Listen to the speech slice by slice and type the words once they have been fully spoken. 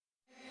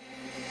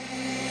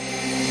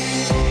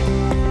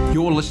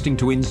listening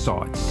to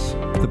Insights,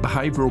 the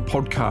behavioural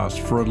podcast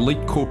for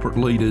elite corporate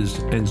leaders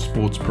and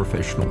sports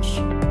professionals.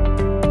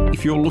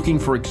 If you're looking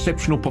for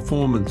exceptional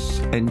performance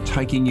and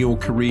taking your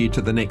career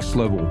to the next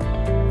level,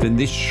 then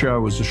this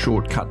show is a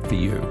shortcut for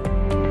you.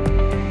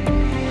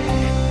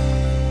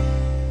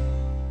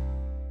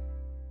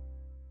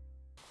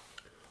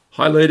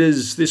 Hi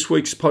leaders, this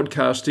week's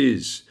podcast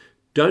is: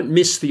 don't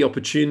miss the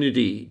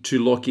opportunity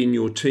to lock in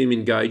your team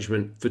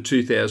engagement for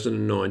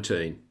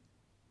 2019.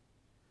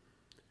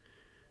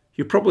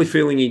 You're probably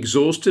feeling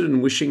exhausted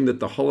and wishing that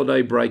the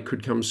holiday break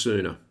could come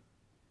sooner.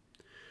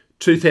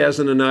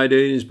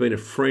 2018 has been a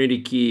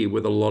frantic year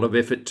with a lot of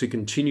effort to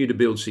continue to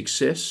build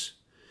success,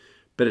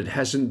 but it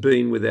hasn't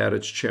been without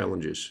its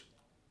challenges.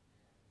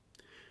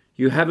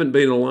 You haven't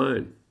been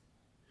alone.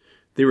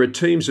 There are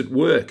teams at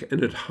work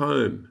and at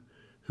home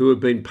who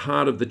have been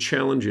part of the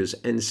challenges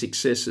and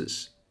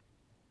successes.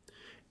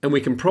 And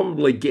we can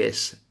probably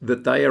guess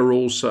that they are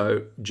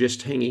also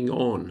just hanging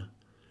on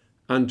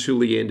until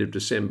the end of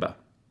December.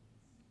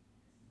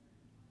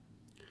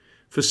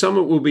 For some,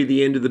 it will be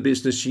the end of the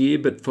business year,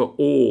 but for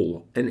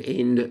all, an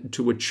end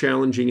to a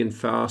challenging and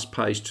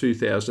fast-paced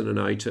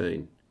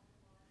 2018.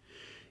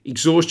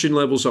 Exhaustion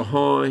levels are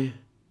high,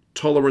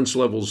 tolerance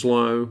levels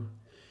low,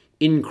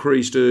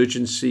 increased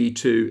urgency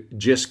to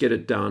just get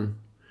it done,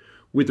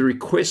 with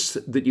requests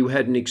that you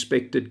hadn't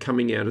expected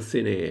coming out of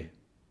thin air.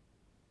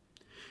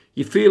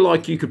 You feel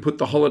like you could put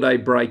the holiday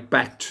break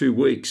back 2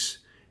 weeks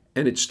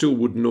and it still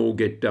wouldn't all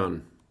get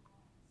done.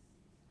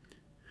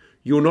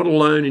 You're not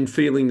alone in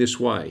feeling this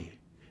way.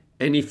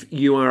 And if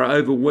you are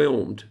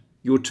overwhelmed,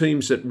 your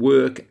teams at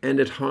work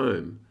and at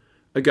home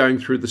are going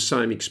through the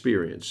same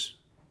experience.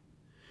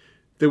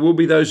 There will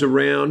be those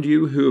around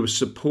you who have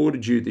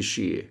supported you this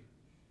year,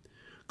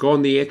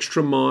 gone the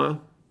extra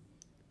mile,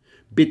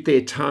 bit their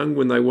tongue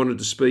when they wanted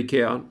to speak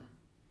out,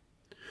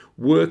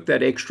 worked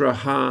that extra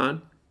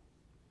hard,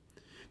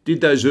 did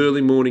those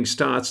early morning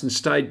starts and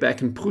stayed back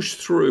and pushed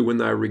through when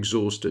they were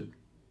exhausted.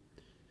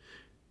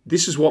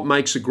 This is what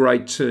makes a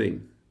great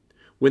team.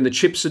 When the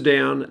chips are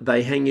down,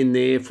 they hang in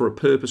there for a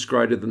purpose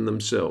greater than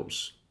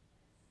themselves.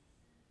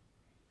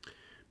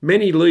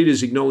 Many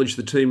leaders acknowledge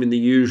the team in the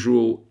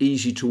usual,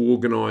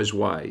 easy-to-organise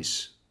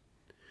ways.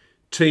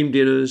 Team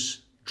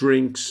dinners,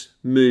 drinks,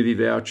 movie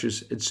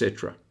vouchers,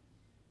 etc.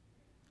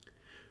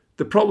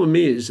 The problem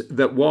is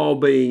that while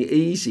being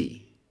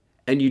easy,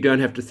 and you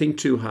don't have to think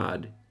too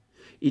hard,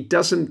 it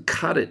doesn't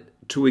cut it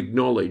to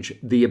acknowledge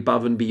the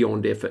above and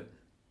beyond effort.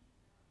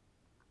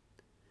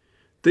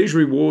 These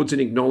rewards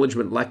and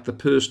acknowledgement lack the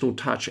personal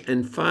touch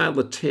and fail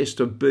the test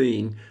of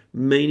being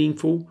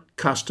meaningful,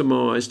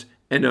 customised,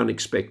 and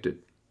unexpected.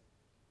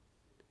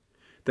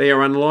 They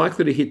are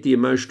unlikely to hit the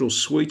emotional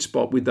sweet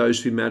spot with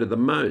those who matter the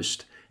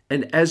most,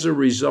 and as a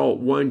result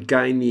won't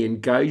gain the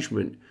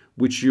engagement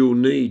which you'll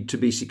need to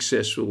be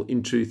successful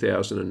in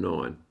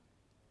 2009.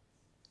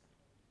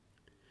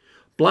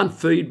 Blunt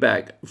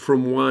feedback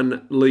from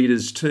one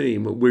leader's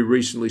team we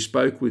recently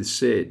spoke with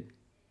said,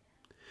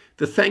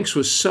 "The thanks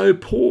were so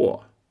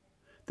poor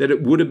that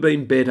it would have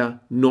been better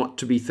not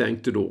to be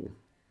thanked at all."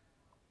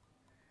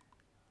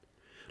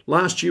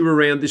 Last year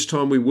around this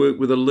time we worked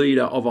with a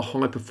leader of a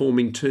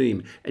high-performing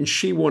team and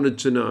she wanted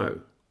to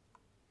know: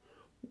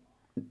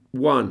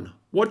 1.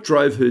 What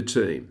drove her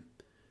team?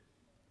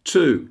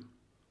 2.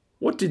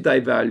 What did they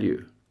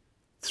value?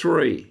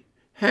 3.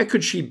 How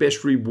could she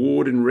best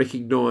reward and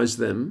recognise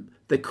them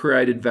that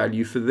created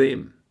value for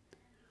them?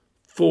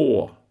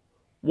 4.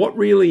 What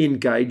really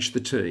engaged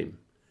the team?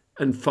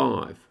 And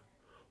 5.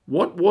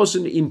 What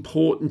wasn't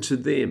important to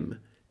them,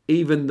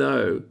 even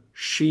though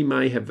she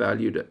may have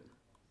valued it?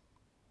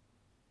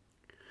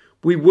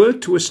 We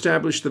worked to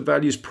establish the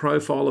values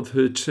profile of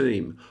her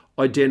team,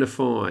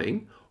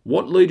 identifying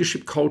what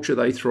leadership culture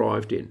they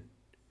thrived in,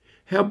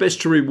 how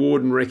best to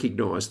reward and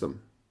recognise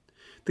them,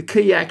 the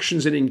key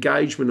actions and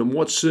engagement and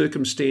what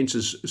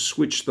circumstances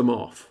switched them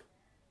off.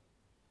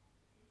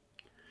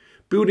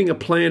 Building a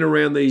plan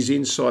around these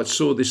insights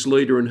saw this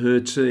leader and her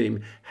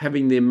team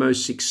having their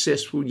most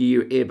successful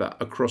year ever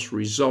across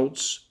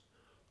results,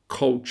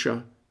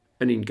 culture,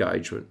 and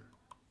engagement.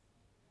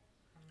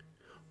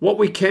 What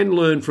we can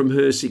learn from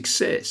her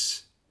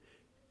success,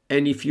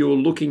 and if you're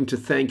looking to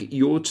thank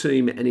your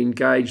team and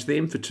engage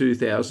them for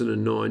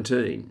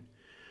 2019,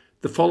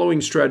 the following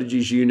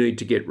strategies you need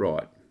to get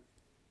right.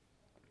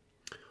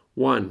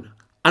 1.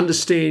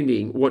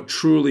 Understanding what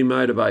truly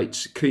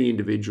motivates key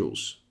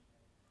individuals.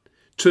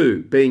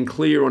 2. Being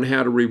clear on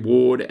how to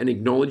reward and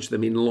acknowledge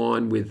them in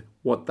line with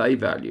what they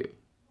value.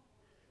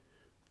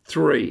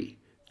 3.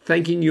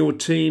 Thanking your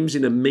teams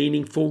in a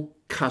meaningful,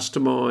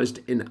 customised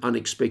and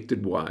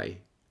unexpected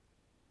way.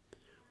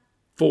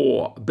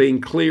 4.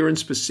 Being clear and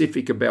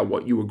specific about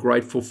what you are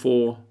grateful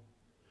for.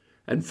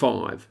 And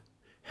 5.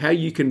 How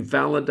you can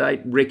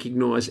validate,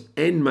 recognise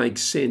and make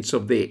sense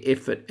of their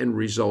effort and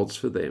results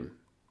for them.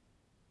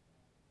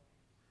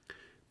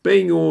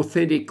 Being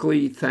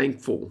authentically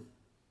thankful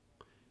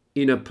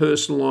in a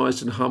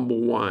personalised and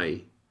humble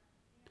way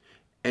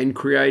and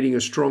creating a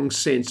strong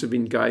sense of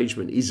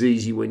engagement is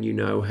easy when you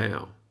know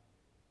how.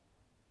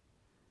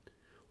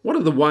 What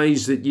are the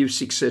ways that you've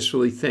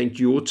successfully thanked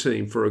your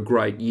team for a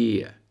great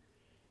year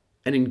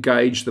and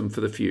engaged them for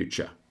the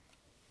future?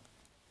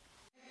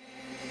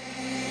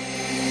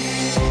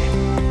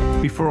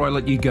 Before I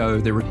let you go,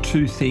 there are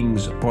 2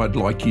 things I'd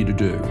like you to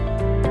do.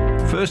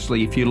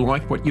 Firstly, if you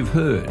like what you've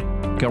heard,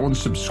 go and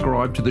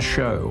subscribe to the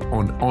show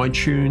on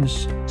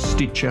iTunes,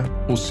 Stitcher,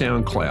 or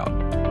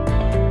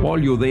SoundCloud. While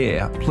you're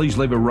there, please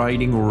leave a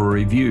rating or a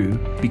review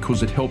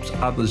because it helps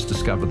others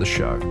discover the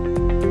show.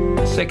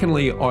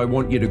 Secondly, I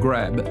want you to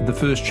grab the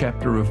first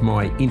chapter of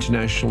my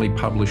internationally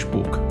published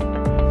book,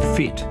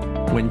 Fit,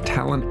 When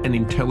Talent and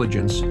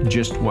Intelligence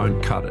Just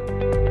Won't Cut It.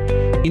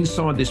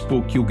 Inside this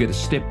book, you'll get a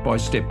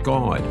step-by-step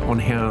guide on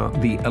how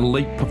the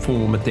elite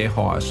perform at their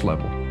highest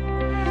level.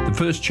 The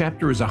first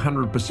chapter is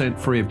 100%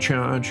 free of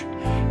charge,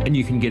 and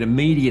you can get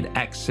immediate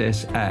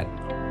access at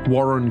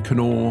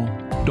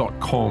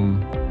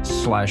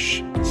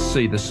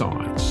warrenknorr.com/see the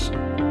science.